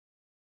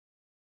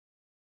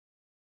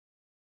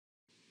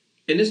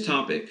In this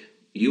topic,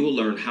 you will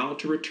learn how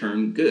to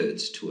return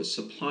goods to a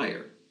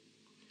supplier.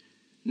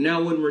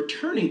 Now, when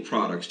returning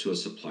products to a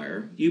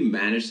supplier, you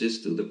manage this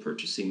through the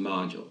purchasing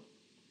module.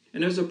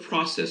 And there's a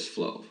process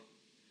flow.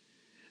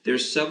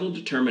 There's several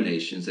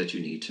determinations that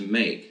you need to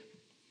make,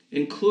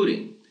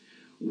 including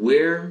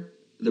where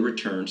the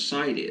return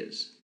site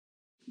is,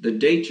 the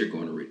date you're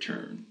going to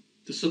return,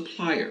 the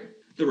supplier,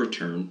 the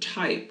return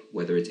type,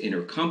 whether it's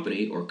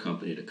intercompany or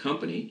company to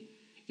company,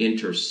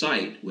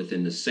 inter-site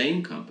within the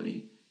same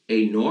company,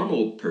 a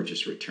normal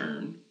purchase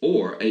return,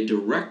 or a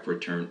direct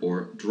return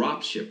or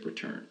drop ship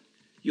return.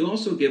 You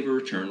also give a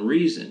return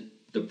reason,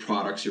 the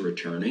products you're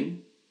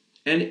returning,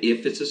 and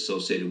if it's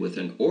associated with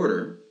an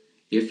order,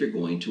 if you're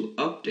going to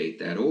update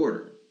that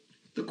order,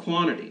 the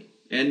quantity,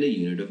 and the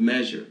unit of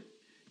measure.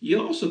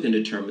 You also can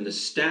determine the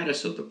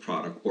status of the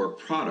product or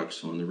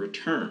products on the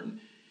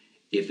return,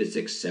 if it's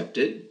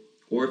accepted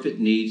or if it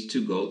needs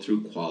to go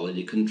through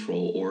quality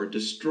control or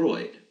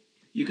destroyed.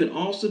 You can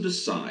also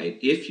decide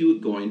if you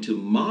are going to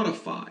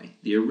modify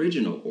the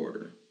original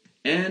order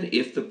and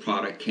if the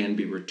product can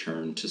be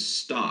returned to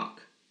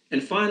stock.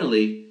 And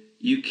finally,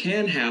 you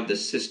can have the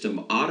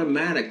system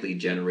automatically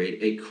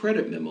generate a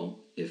credit memo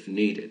if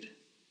needed.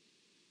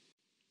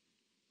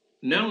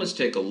 Now let's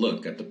take a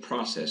look at the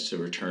process to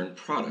return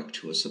product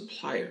to a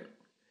supplier.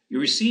 You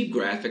receive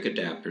graphic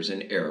adapters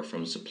in error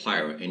from a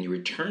supplier and you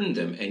return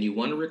them, and you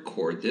want to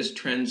record this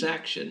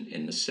transaction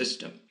in the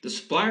system. The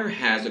supplier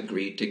has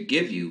agreed to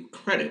give you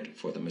credit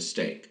for the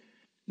mistake.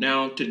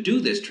 Now, to do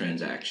this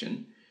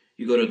transaction,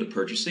 you go to the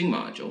purchasing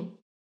module,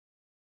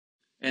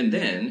 and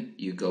then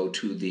you go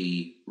to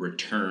the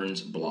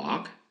returns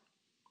block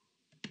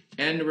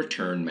and the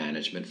return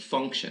management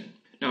function.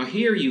 Now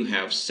here you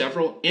have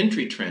several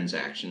entry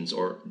transactions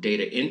or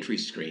data entry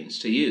screens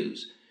to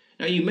use.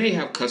 Now you may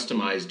have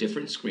customized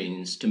different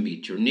screens to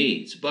meet your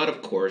needs, but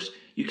of course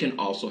you can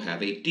also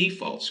have a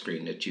default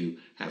screen that you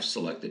have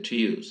selected to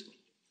use.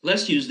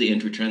 Let's use the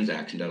entry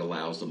transaction that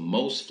allows the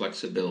most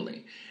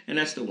flexibility, and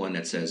that's the one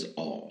that says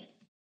all.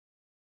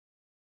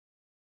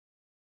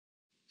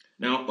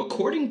 Now,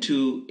 according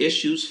to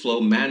issues flow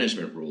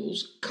management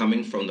rules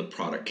coming from the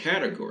product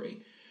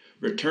category,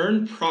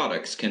 returned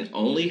products can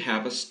only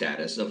have a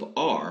status of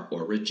R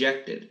or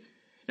rejected.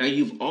 Now,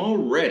 you've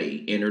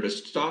already entered a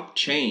stop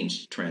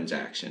change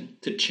transaction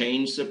to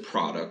change the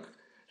product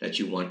that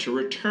you want to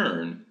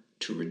return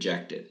to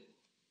rejected.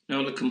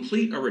 Now, to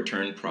complete our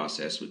return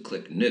process, we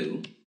click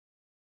New,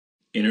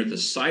 enter the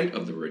site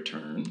of the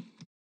return,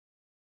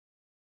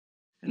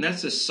 and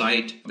that's the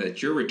site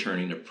that you're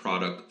returning the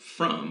product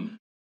from,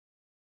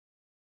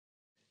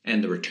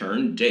 and the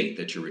return date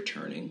that you're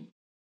returning.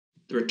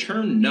 The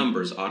return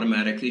number is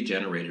automatically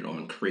generated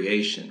on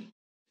creation.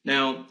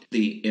 Now,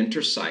 the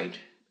inter-site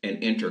and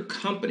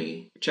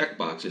intercompany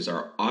checkboxes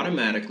are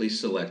automatically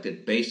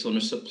selected based on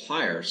the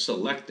supplier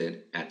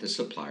selected at the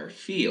supplier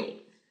field.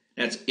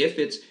 That's if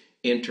it's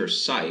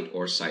inter-site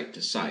or site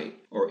to site,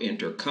 or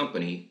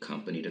intercompany,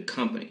 company to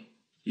company.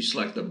 You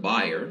select the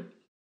buyer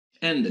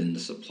and then the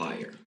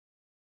supplier.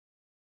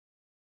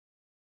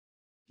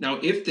 Now,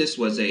 if this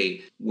was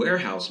a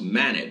warehouse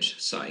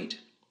managed site,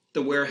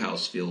 the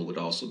warehouse field would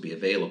also be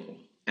available.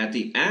 At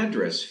the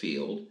address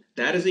field,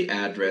 that is the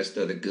address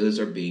that the goods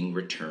are being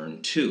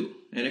returned to,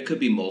 and it could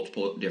be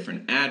multiple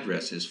different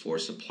addresses for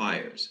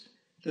suppliers.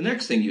 The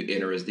next thing you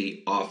enter is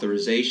the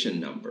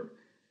authorization number.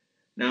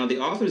 Now, the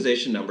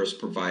authorization number is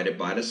provided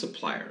by the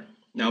supplier.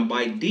 Now,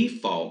 by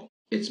default,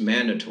 it's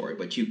mandatory,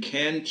 but you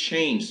can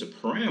change the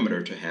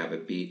parameter to have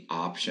it be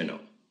optional.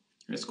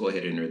 Let's go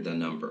ahead and enter the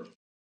number.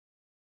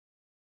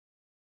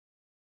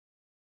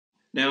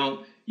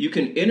 Now, you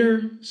can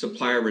enter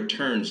supplier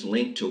returns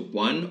linked to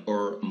one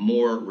or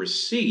more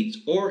receipts,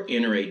 or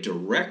enter a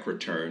direct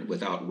return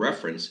without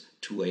reference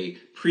to a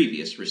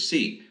previous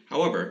receipt.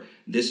 However,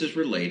 this is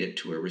related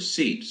to a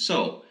receipt.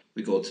 So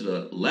we go to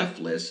the left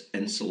list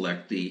and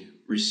select the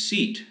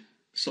receipt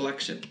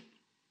selection.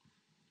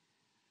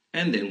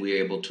 And then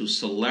we're able to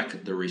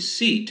select the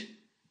receipt.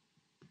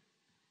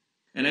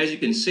 And as you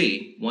can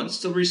see,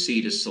 once the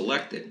receipt is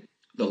selected,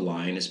 the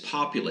line is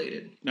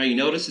populated. Now you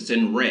notice it's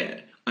in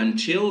red.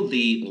 Until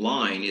the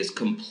line is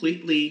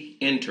completely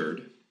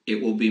entered,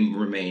 it will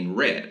remain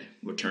red,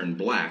 will turn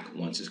black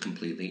once it's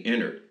completely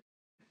entered.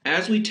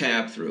 As we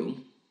tab through,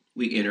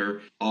 we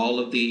enter all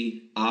of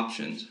the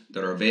options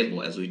that are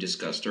available as we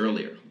discussed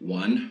earlier.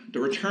 1, the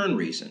return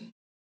reason.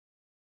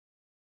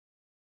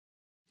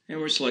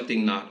 And we're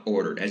selecting not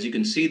ordered. As you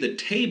can see, the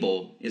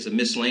table is a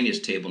miscellaneous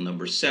table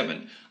number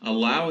 7,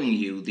 allowing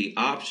you the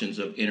options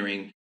of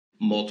entering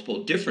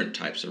multiple different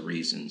types of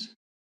reasons.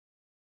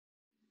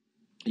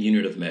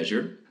 Unit of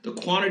measure, the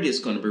quantity is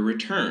going to be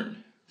returned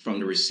from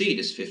the receipt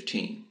is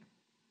 15.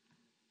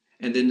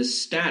 And then the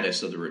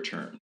status of the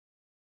return.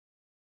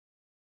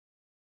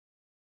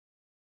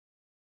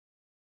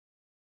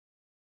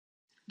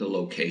 The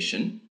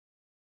location.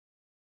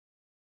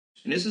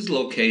 And this is the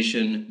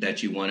location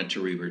that you want it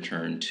to be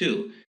returned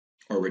to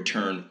or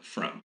return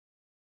from.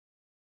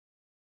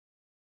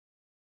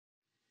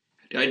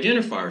 The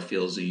identifier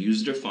field is a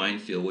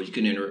user-defined field where you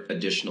can enter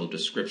additional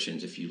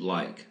descriptions if you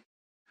like.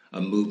 A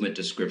movement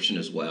description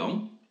as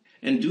well.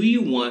 And do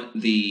you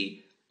want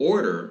the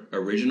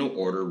original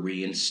order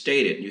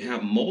reinstated? You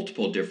have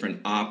multiple different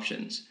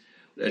options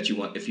that you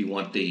want if you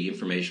want the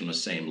information on the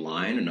same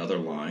line, another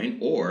line,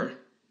 or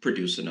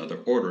produce another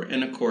order.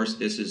 And of course,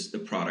 this is the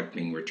product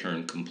being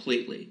returned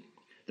completely.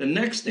 The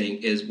next thing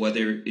is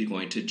whether you're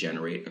going to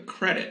generate a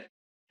credit.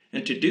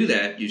 And to do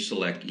that, you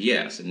select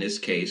yes. In this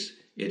case,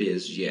 it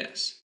is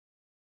yes.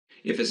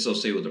 If it's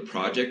associated with a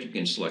project, you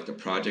can select the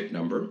project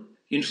number.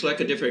 You can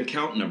select a different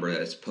account number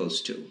that it's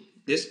opposed to.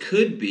 This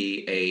could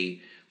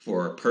be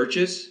for a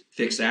purchase,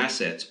 fixed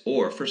assets,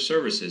 or for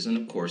services, and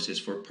of course is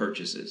for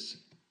purchases.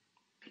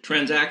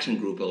 Transaction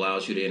group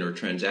allows you to enter a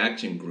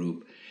transaction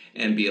group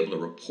and be able to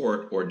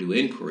report or do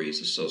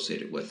inquiries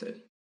associated with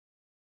it.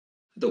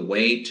 The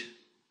weight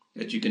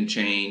that you can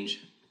change,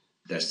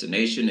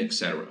 destination,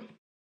 etc.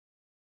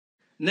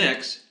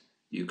 Next,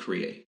 you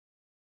create.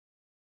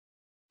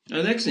 Now,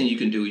 the next thing you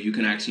can do, you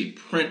can actually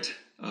print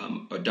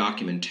a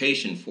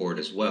documentation for it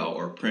as well,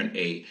 or print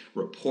a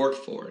report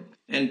for it,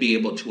 and be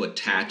able to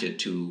attach it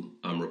to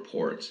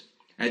reports.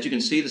 As you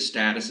can see, the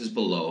status is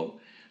below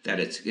that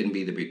it's going to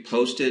either be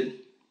posted,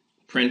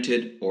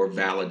 printed, or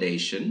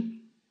validation.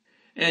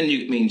 And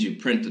it means you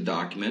print the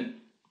document.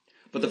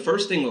 But the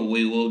first thing that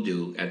we will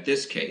do at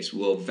this case,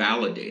 we'll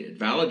validate it.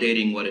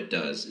 Validating what it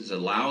does is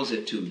allows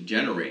it to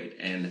generate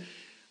an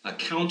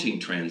accounting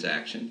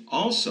transaction.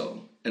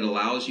 Also, it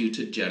allows you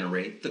to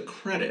generate the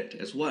credit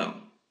as well.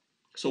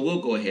 So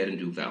we'll go ahead and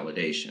do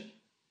validation.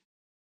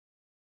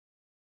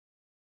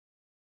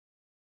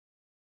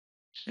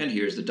 And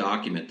here's the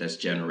document that's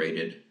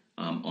generated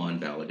on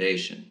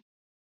validation.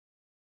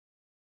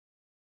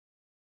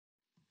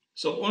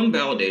 So on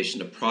validation,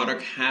 the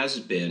product has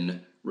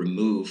been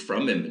removed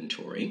from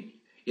inventory.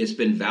 It's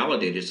been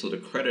validated, so the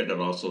credit had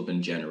also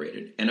been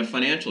generated. And a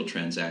financial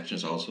transaction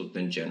has also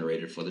been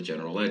generated for the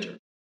general ledger.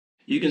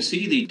 You can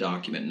see the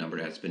document number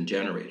that's been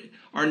generated.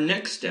 Our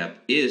next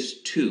step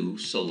is to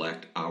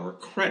select our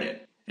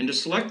credit. And to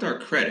select our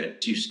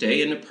credit, you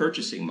stay in the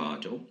purchasing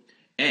module,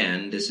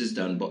 and this is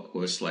done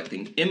with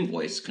selecting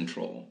invoice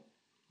control.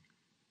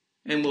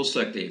 And we'll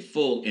select a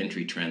full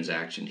entry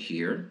transaction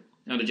here.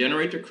 Now to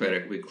generate the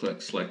credit, we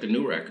select a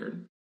new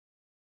record.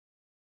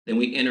 Then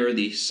we enter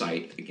the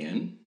site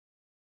again.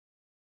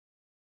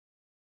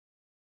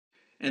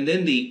 And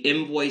then the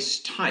invoice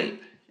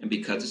type. And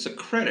because it's a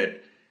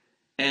credit,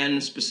 and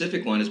a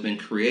specific one has been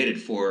created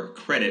for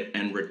credit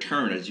and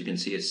return. As you can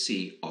see, it's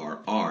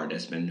CRR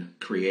that's been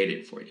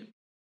created for you.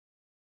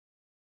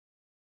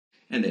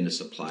 And then the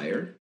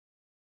supplier.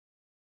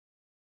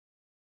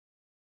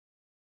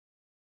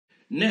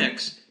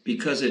 Next,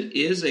 because it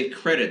is a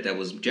credit that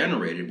was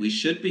generated, we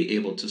should be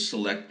able to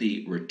select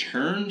the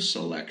return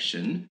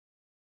selection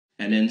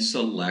and then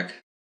select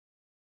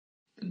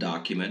the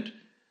document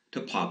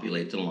to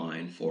populate the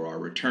line for our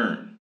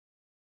return.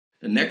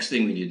 The next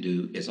thing we need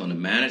to do is on the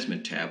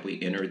Management tab,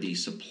 we enter the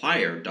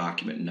supplier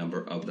document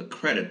number of the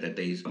credit that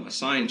they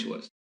assigned to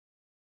us.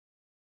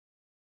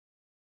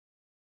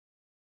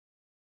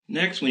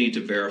 Next, we need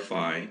to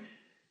verify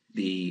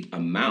the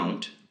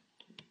amount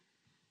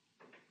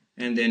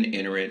and then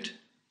enter it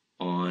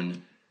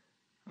on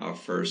our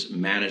first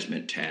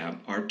Management tab,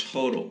 our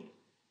total.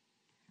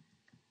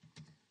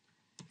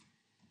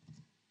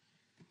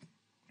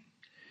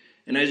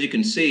 And as you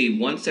can see,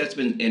 once that's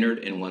been entered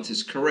and once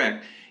it's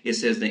correct, it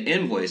says the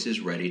invoice is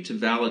ready to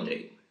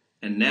validate.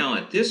 And now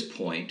at this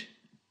point,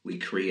 we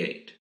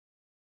create.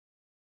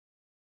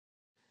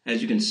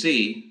 As you can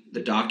see,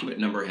 the document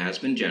number has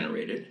been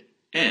generated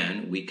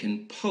and we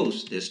can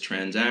post this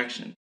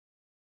transaction.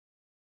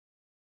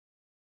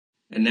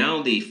 And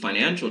now the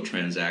financial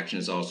transaction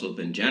has also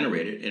been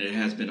generated and it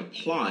has been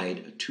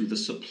applied to the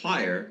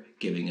supplier,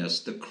 giving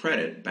us the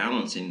credit,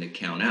 balancing the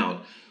account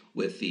out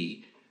with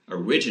the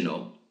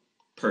original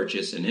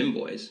purchase and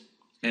invoice,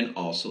 and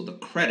also the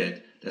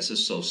credit that's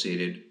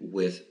associated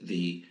with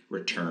the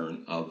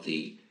return of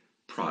the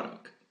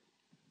product.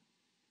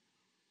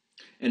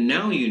 And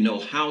now you know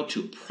how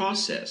to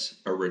process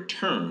a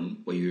return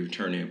where you're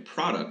returning a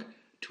product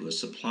to a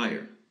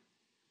supplier.